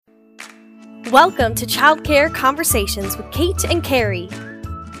Welcome to Childcare Conversations with Kate and Carrie.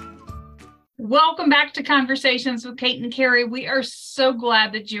 Welcome back to Conversations with Kate and Carrie. We are so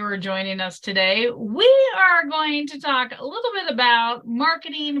glad that you are joining us today. We are going to talk a little bit about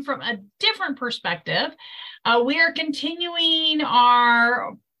marketing from a different perspective. We are continuing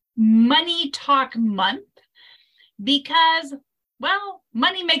our Money Talk Month because, well,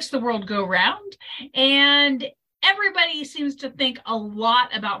 money makes the world go round, and everybody seems to think a lot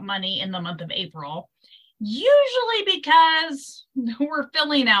about money in the month of April. Usually because we're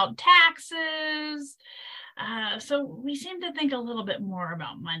filling out taxes. So we seem to think a little bit more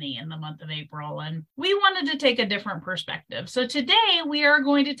about money in the month of April, and we wanted to take a different perspective. So today we are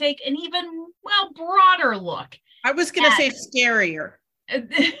going to take an even, broader look. I was going to say scarier.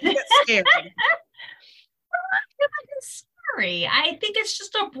 Scary. I think it's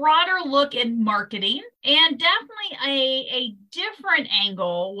just a broader look in marketing and definitely a different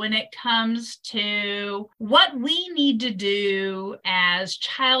angle when it comes to what we need to do as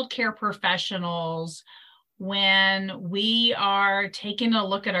childcare professionals when we are taking a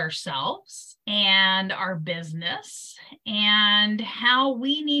look at ourselves and our business and how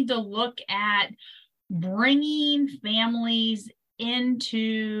we need to look at bringing families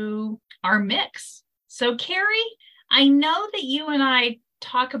into our mix. So, Carrie, I know that you and I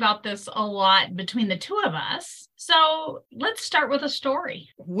talk about this a lot between the two of us. So let's start with a story.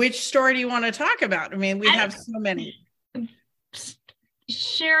 Which story do you want to talk about? I mean, we have so many.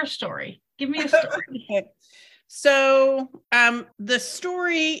 Share a story. Give me a story. Okay. So the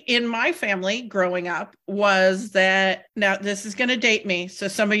story in my family growing up was that, now this is going to date me, so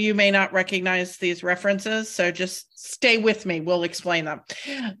some of you may not recognize these references, so just stay with me. We'll explain them.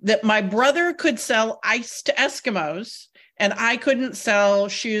 That my brother could sell ice to Eskimos, and I couldn't sell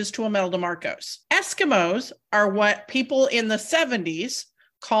shoes to Imelda Marcos. Eskimos are what people in the 70s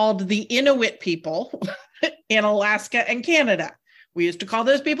called the Inuit people in Alaska and Canada. We used to call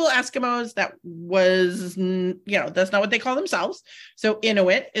those people Eskimos. That was, that's not what they call themselves. So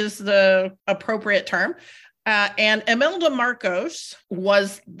Inuit is the appropriate term. And Imelda Marcos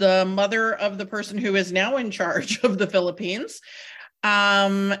was the mother of the person who is now in charge of the Philippines.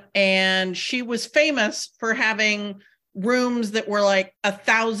 And she was famous for having rooms that were like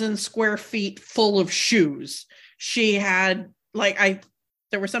 1,000 square feet full of shoes. She had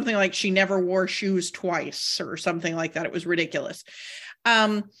there was something like she never wore shoes twice or something like that. It was ridiculous.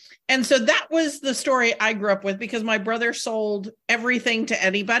 And so that was the story I grew up with because my brother sold everything to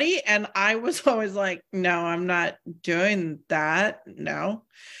anybody. And I was always like, no, I'm not doing that. No.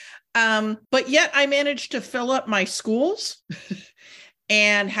 But yet I managed to fill up my schools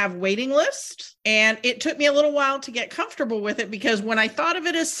and have waiting lists. And it took me a little while to get comfortable with it because when I thought of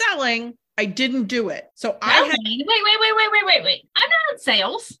it as selling, I didn't do it. So wait. I'm not in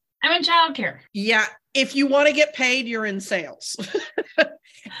sales. I'm in childcare. Yeah. If you want to get paid, you're in sales.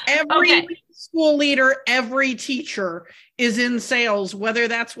 Every school leader, every teacher is in sales, whether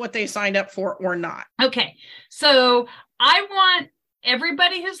that's what they signed up for or not. Okay. So I want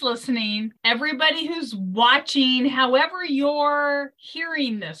everybody who's listening, everybody who's watching, however you're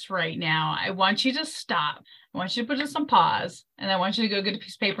hearing this right now, I want you to stop. I want you to put it on pause, and I want you to go get a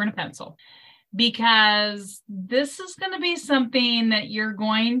piece of paper and a pencil, because this is going to be something that you're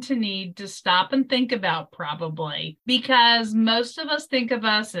going to need to stop and think about probably, because most of us think of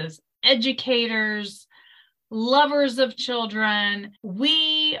us as educators, lovers of children.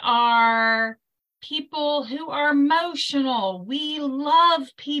 We are people who are emotional. We love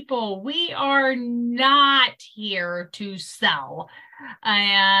people. We are not here to sell.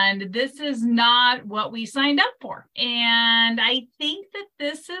 And this is not what we signed up for. And I think that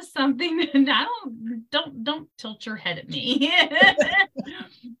this is something that don't tilt your head at me.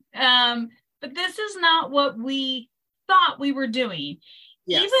 But this is not what we thought we were doing.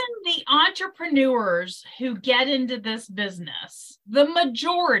 Yes. Even the entrepreneurs who get into this business, the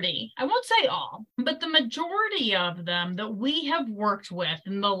majority, I won't say all, but the majority of them that we have worked with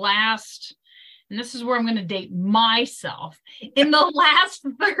in the last, and this is where I'm going to date myself, in the last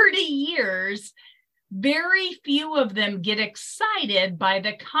 30 years, very few of them get excited by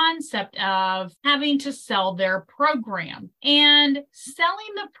the concept of having to sell their program. And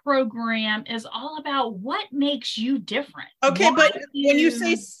selling the program is all about what makes you different. Okay, but when you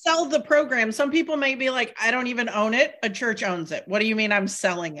say sell the program, some people may be like, I don't even own it. A church owns it. What do you mean I'm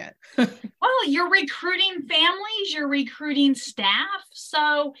selling it? Well, you're recruiting families, you're recruiting staff.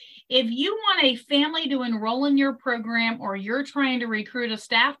 So if you want a family to enroll in your program or you're trying to recruit a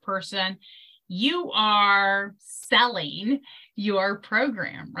staff person, you are selling your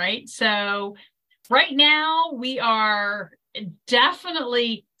program, right? So right now we are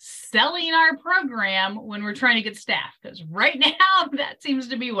definitely selling our program when we're trying to get staff, because right now that seems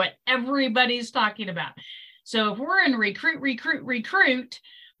to be what everybody's talking about. So if we're in recruit,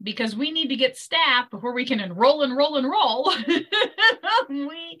 because we need to get staff before we can enroll,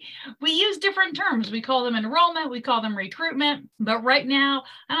 we use different terms. We call them enrollment, we call them recruitment. But right now,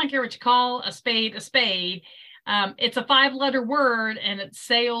 I don't care what you call a spade. It's a 5-letter word, and it's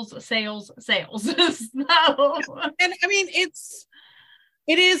sales. So, and I mean,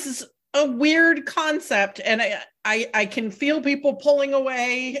 it is a weird concept, and I can feel people pulling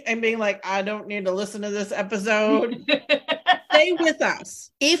away and being like, I don't need to listen to this episode. Stay with us.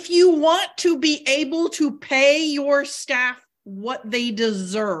 If you want to be able to pay your staff what they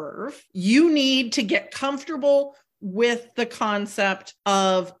deserve, you need to get comfortable with the concept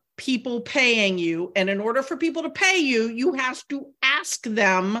of people paying you. And in order for people to pay you, you have to ask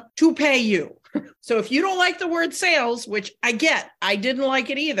them to pay you. So if you don't like the word sales, which I get, I didn't like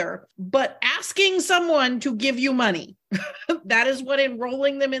it either, but asking someone to give you money, that is what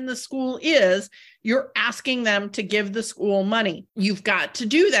enrolling them in the school is. You're asking them to give the school money. You've got to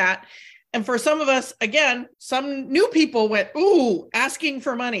do that. And for some of us, again, some new people went, ooh, asking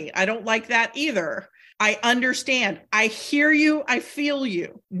for money. I don't like that either. I understand. I hear you. I feel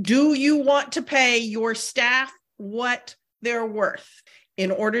you. Do you want to pay your staff what they're worth?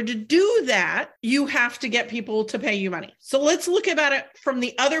 In order to do that, you have to get people to pay you money. So let's look at it from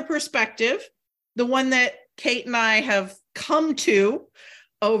the other perspective, the one that Kate and I have come to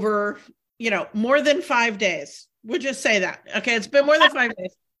over, more than 5 days. We'll just say that. Okay. It's been more than 5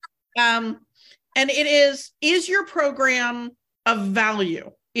 days. And it is your program of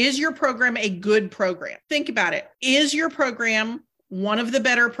value? Is your program a good program? Think about it. Is your program one of the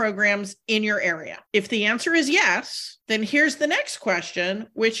better programs in your area? If the answer is yes, then here's the next question,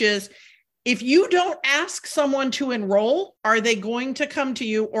 which is, if you don't ask someone to enroll, are they going to come to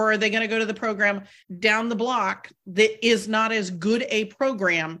you, or are they going to go to the program down the block that is not as good a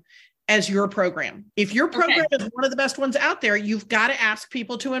program as your program? If your program is one of the best ones out there, you've got to ask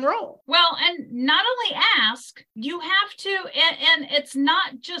people to enroll. Well, and not only ask, you have to, and it's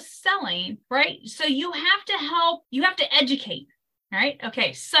not just selling, right? So you have to help, you have to educate, right?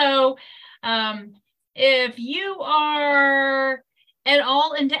 Okay. So if you are at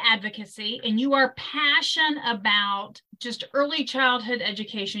all into advocacy and you are passionate about just early childhood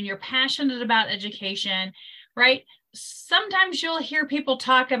education, you're passionate about education, right? Sometimes you'll hear people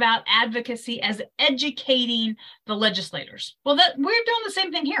talk about advocacy as educating the legislators. Well, we're doing the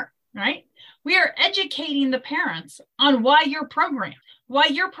same thing here, right? We are educating the parents on why your program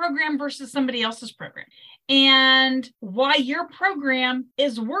versus somebody else's program, and why your program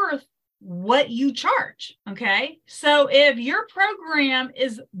is worth what you charge. Okay. So if your program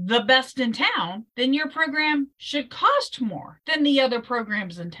is the best in town, then your program should cost more than the other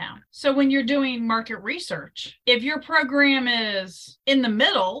programs in town. So when you're doing market research, if your program is in the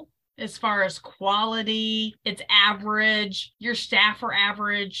middle, as far as quality, it's average, your staff are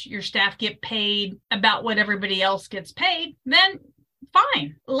average, your staff get paid about what everybody else gets paid, then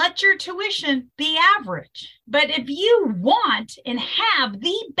fine, let your tuition be average. But if you want and have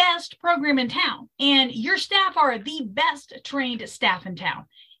the best program in town, and your staff are the best trained staff in town,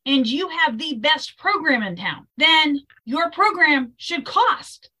 and you have the best program in town, then your program should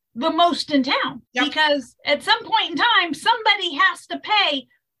cost the most in town. Yep. Because at some point in time, somebody has to pay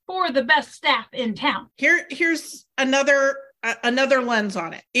for the best staff in town. Here's another lens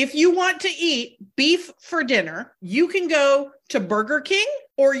on it. If you want to eat beef for dinner, you can go to Burger King,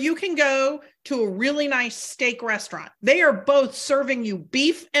 or you can go to a really nice steak restaurant. They are both serving you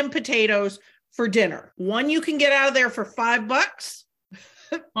beef and potatoes for dinner. One you can get out of there for $5.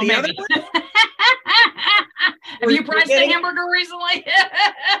 Well, the other one, have you priced a hamburger recently?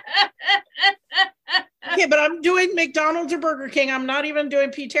 Okay, but I'm doing McDonald's or Burger King. I'm not even doing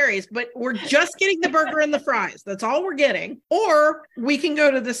P. Terry's, but we're just getting the burger and the fries. That's all we're getting. Or we can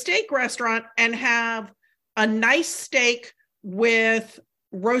go to the steak restaurant and have a nice steak with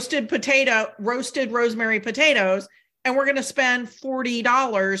roasted rosemary potatoes, and we're going to spend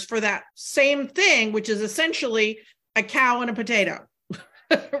 $40 for that same thing, which is essentially a cow and a potato.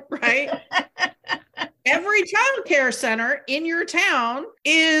 Right? Every child care center in your town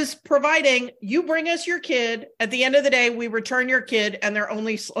is providing, you bring us your kid. At the end of the day, we return your kid and they're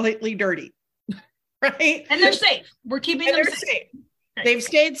only slightly dirty. Right? And they're safe. We're keeping them safe. Right. They've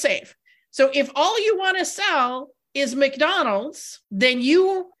stayed safe. So if all you want to sell is McDonald's, then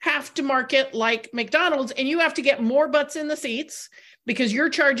you have to market like McDonald's and you have to get more butts in the seats because you're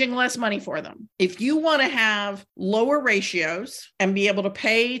charging less money for them. If you want to have lower ratios and be able to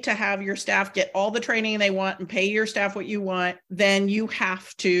pay to have your staff get all the training they want and pay your staff what you want, then you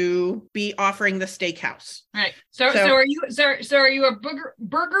have to be offering the steakhouse. Right. So are you a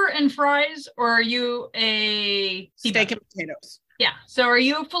burger and fries, or are you a steak and potatoes? Yeah. So are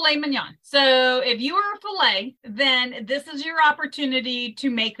you a filet mignon? So if you are a filet, then this is your opportunity to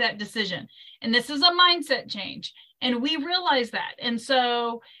make that decision. And this is a mindset change. And we realize that. And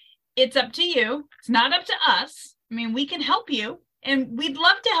so it's up to you. It's not up to us. I mean, we can help you and we'd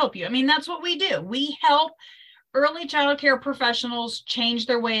love to help you. I mean, that's what we do. We help early childcare professionals change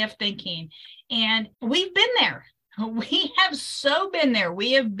their way of thinking. And we've been there. We have so been there.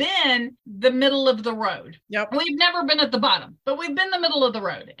 We have been the middle of the road. Yep. We've never been at the bottom, but we've been the middle of the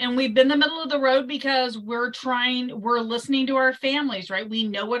road. And we've been the middle of the road because we're listening to our families, right? We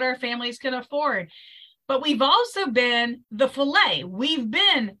know what our families can afford. But we've also been the filet. We've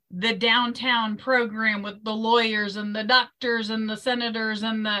been the downtown program with the lawyers and the doctors and the senators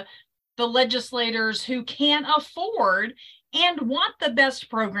and the legislators who can't afford and want the best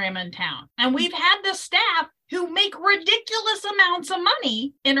program in town. And we've had the staff who make ridiculous amounts of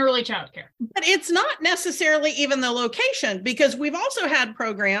money in early childcare. But it's not necessarily even the location, because we've also had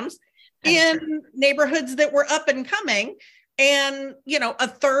programs in neighborhoods that were up and coming. And, a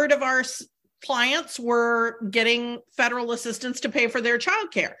third of our clients were getting federal assistance to pay for their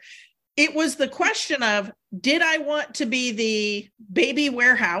childcare. It was the question of, did I want to be the baby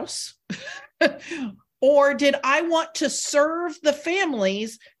warehouse or did I want to serve the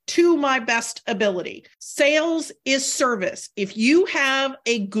families to my best ability? Sales is service. If you have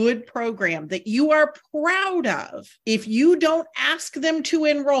a good program that you are proud of, if you don't ask them to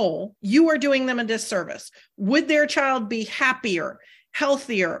enroll, you are doing them a disservice. Would their child be happier,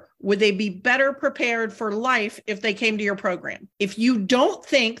 healthier? Would they be better prepared for life if they came to your program? If you don't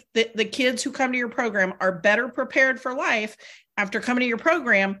think that the kids who come to your program are better prepared for life after coming to your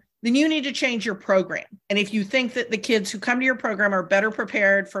program, then you need to change your program. And if you think that the kids who come to your program are better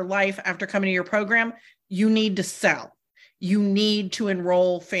prepared for life after coming to your program, you need to sell. You need to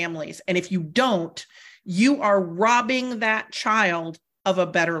enroll families. And if you don't, you are robbing that child of a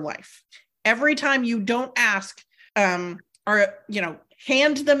better life. Every time you don't ask, hand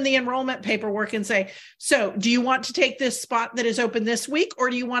them the enrollment paperwork and say, so do you want to take this spot that is open this week, or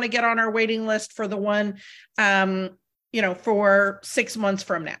do you want to get on our waiting list for the one, for 6 months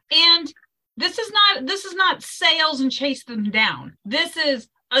from now? And this is not sales and chase them down. This is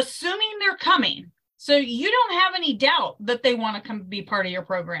assuming they're coming. So you don't have any doubt that they want to come be part of your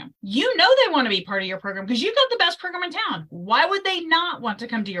program. You know they want to be part of your program because you've got the best program in town. Why would they not want to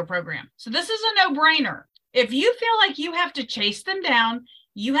come to your program? So this is a no-brainer. If you feel like you have to chase them down,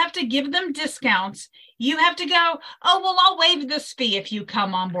 you have to give them discounts, you have to go, oh, well, I'll waive this fee if you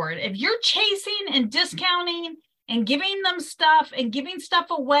come on board. If you're chasing and discounting and giving them stuff and giving stuff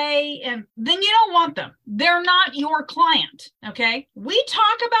away, and then you don't want them. They're not your client, okay? We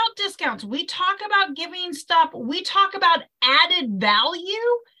talk about discounts. We talk about giving stuff. We talk about added value.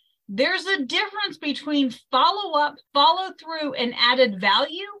 There's a difference between follow-up, follow-through, and added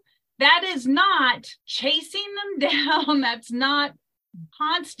value. That is not chasing them down. That's not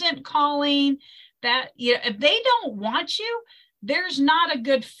constant calling. That, if they don't want you, there's not a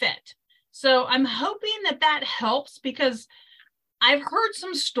good fit. So I'm hoping that helps, because I've heard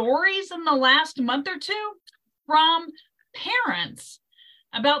some stories in the last month or two from parents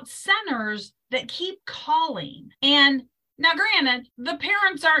about centers that keep calling. And now, granted, the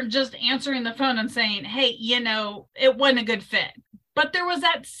parents aren't just answering the phone and saying, hey, it wasn't a good fit. But there was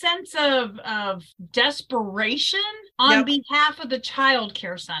that sense of desperation on behalf of the child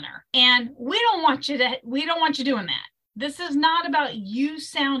care center. And we don't want you doing that. This is not about you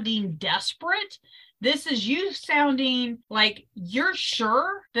sounding desperate. This is you sounding like you're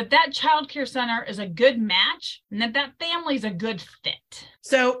sure that child care center is a good match and that family is a good fit.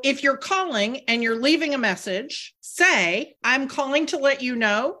 So if you're calling and you're leaving a message, say, I'm calling to let you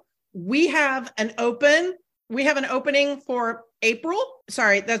know we have an opening for April.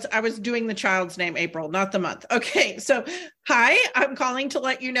 Sorry, I was doing the child's name, April, not the month. Okay. So, hi, I'm calling to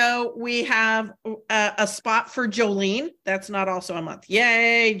let you know we have a spot for Jolene. That's not also a month.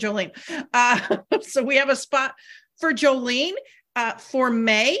 Yay, Jolene. So we have a spot for Jolene for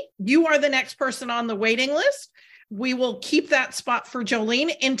May. You are the next person on the waiting list. We will keep that spot for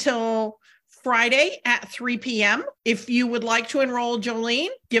Jolene until Friday at 3 p.m. If you would like to enroll Jolene,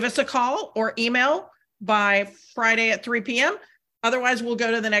 give us a call or email by Friday at 3 p.m. Otherwise, we'll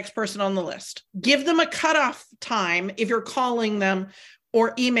go to the next person on the list. Give them a cutoff time if you're calling them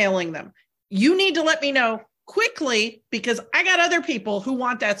or emailing them. You need to let me know quickly because I got other people who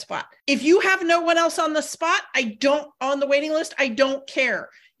want that spot. If you have no one else on the spot, on the waiting list, I don't care.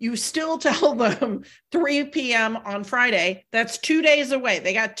 You still tell them 3 p.m. on Friday. That's 2 days away.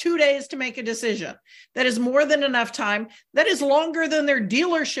 They got 2 days to make a decision. That is more than enough time. That is longer than their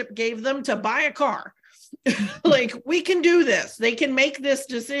dealership gave them to buy a car. Like, we can do this. They can make this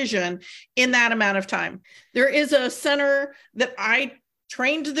decision in that amount of time. There is a center that I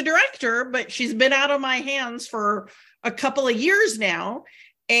trained the director, but she's been out of my hands for a couple of years now.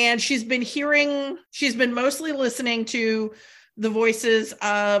 And she's been mostly listening to the voices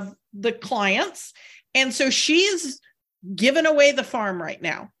of the clients. And so she's given away the farm right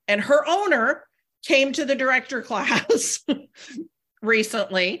now. And her owner came to the director class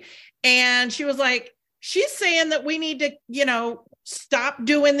recently. And she was like, she's saying that we need to, stop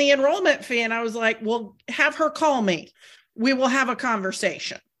doing the enrollment fee. And I was like, well, have her call me. We will have a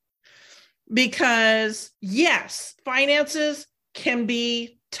conversation. Because yes, finances can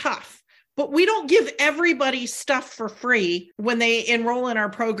be tough. But we don't give everybody stuff for free when they enroll in our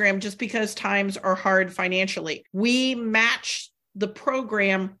program just because times are hard financially. We match the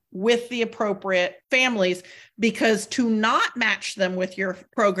program with the appropriate families, because to not match them with your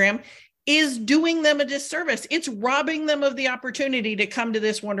program is doing them a disservice. It's robbing them of the opportunity to come to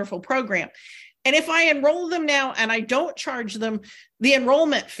this wonderful program. And if I enroll them now and I don't charge them the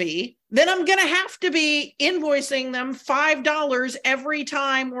enrollment fee, then I'm going to have to be invoicing them $5 every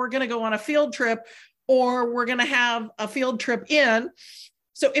time we're going to go on a field trip or we're going to have a field trip in.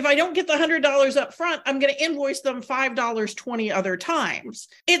 So if I don't get the $100 up front, I'm going to invoice them $5 20 other times.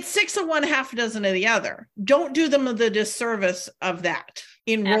 It's 6 of one, half a dozen of the other. Don't do them the disservice of that.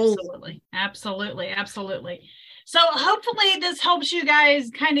 Enroll. Absolutely. So hopefully this helps you guys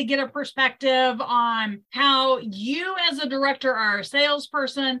kind of get a perspective on how you as a director or a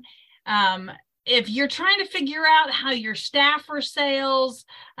salesperson, if you're trying to figure out how your staff or sales,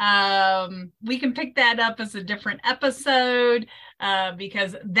 we can pick that up as a different episode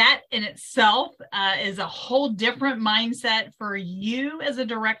because that in itself is a whole different mindset for you as a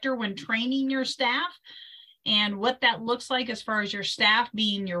director when training your staff, and what that looks like as far as your staff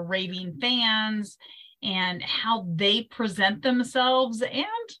being your raving fans and how they present themselves, and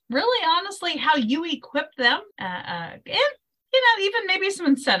really honestly how you equip them, and even maybe some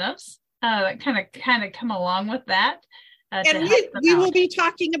incentives that kind of come along with that. And we will be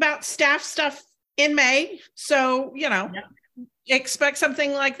talking about staff stuff in May, so expect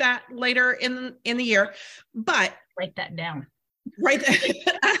something like that later in the year. But write that down. Right.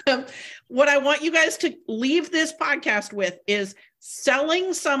 What I want you guys to leave this podcast with is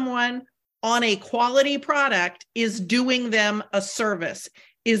selling someone on a quality product is doing them a service,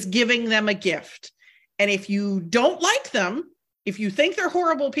 is giving them a gift. And if you don't like them, if you think they're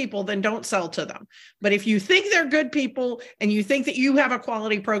horrible people, then don't sell to them. But if you think they're good people and you think that you have a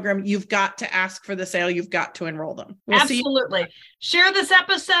quality program, you've got to ask for the sale. You've got to enroll them. Absolutely. Share this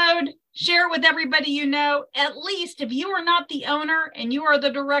episode. Share it with everybody you know. At least if you are not the owner and you are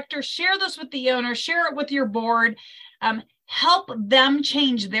the director, share this with the owner. Share it with your board. Help them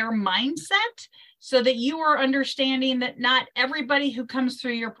change their mindset so that you are understanding that not everybody who comes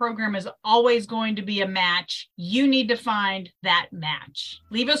through your program is always going to be a match. You need to find that match.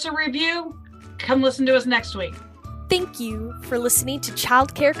 Leave us a review. Come listen to us next week. Thank you for listening to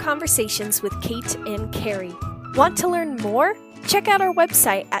Childcare Conversations with Kate and Carrie. Want to learn more? Check out our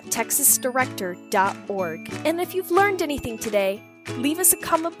website at texasdirector.org. And if you've learned anything today, leave us a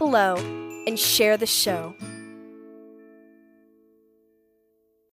comment below and share the show.